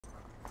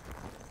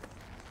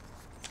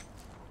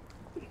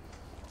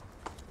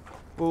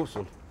Oh,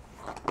 son.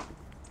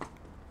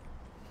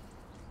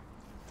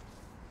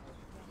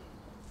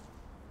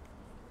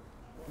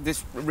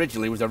 This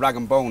originally was a rag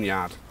and bone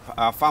yard.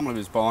 Our family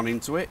was born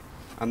into it,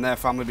 and their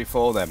family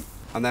before them.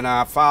 And then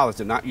our fathers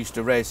and that used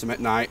to race them at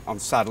night on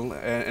saddle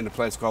in a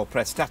place called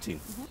Prestatyn.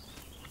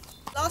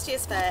 Last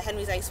year's fair,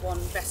 Henry's Ace won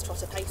Best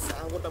Trotter Pacer,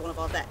 awarded by one of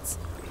our vets.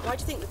 Why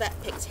do you think the vet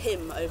picked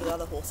him over the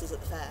other horses at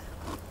the fair?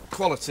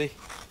 Quality,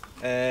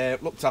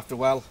 looked after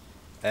well,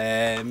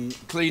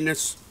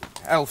 cleanness,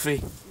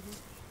 healthy,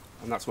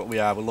 and that's what we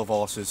are. We love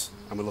horses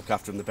and we look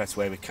after them the best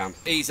way we can.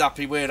 He's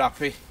happy, we're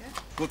happy,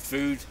 good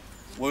food,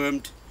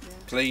 wormed,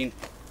 clean.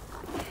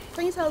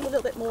 Can you tell us a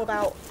little bit more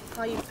about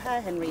how you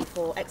prepare Henry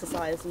for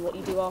exercise and what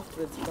you do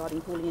afterwards regarding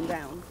cooling him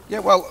down? Yeah,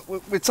 well,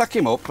 we tack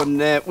him up and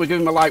we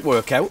give him a light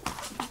workout.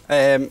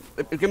 We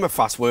give him a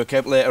fast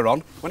workout later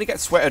on. When he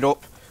gets sweated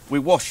up, we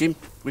wash him,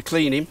 we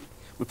clean him,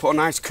 we put a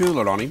nice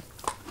cooler on him,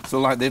 so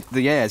like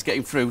the air's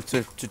getting through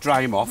to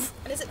dry him off.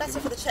 And is it better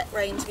for the check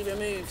rein to be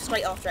removed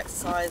straight after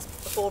exercise,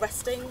 before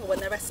resting or when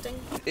they're resting?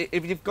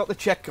 If you've got the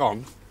check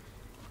on,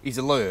 he's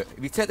alert.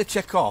 If you take the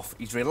check off,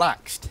 he's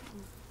relaxed.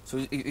 So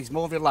he's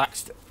more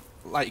relaxed,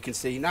 like you can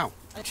see now.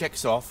 The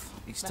check's off,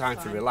 it's time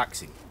for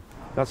relaxing.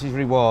 That's his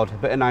reward, a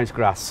bit of nice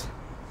grass.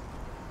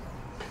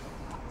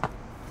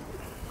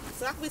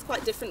 So Appleby's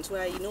quite different to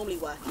where you normally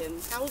work in.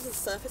 How does the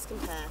surface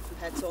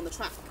compared to on the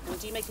track? And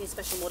do you make any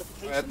special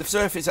modifications? The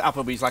surface at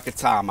Appleby's like a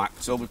tarmac,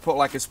 so we put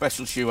like a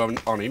special shoe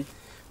on him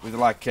with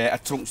like a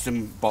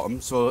tungsten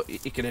bottom, so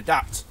he can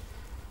adapt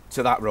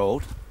to that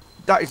road.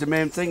 That is the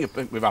main thing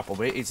with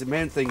Appleby. The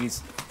main thing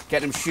is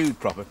get them shoed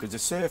proper because the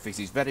surface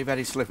is very,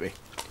 very slippy.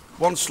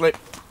 One slip,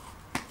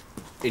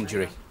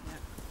 injury,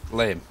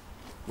 lame.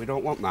 We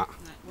don't want that. No,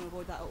 we want to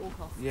avoid that at all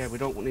costs. Yeah, we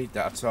don't need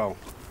that at all.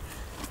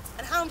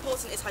 And how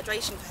important is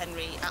hydration for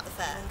Henry at the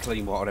fair?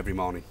 Clean water every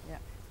morning. Yeah.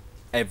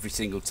 Every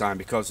single time,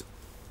 because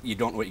you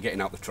don't know what you're getting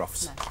out the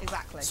troughs. No,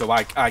 exactly. So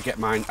I get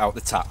mine out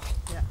the tap.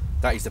 Yeah.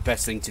 That is the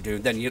best thing to do.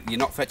 And then you're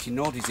not fetching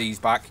no disease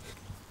back.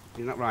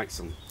 You're not right,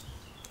 son.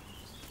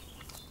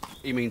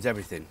 He means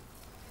everything.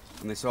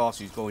 And this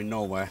horse is going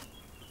nowhere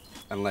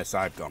unless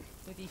I've gone.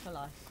 With you for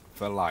life.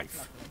 For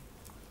life.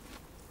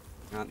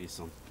 Lovely. Aren't you,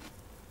 son?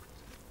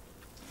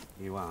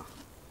 You are.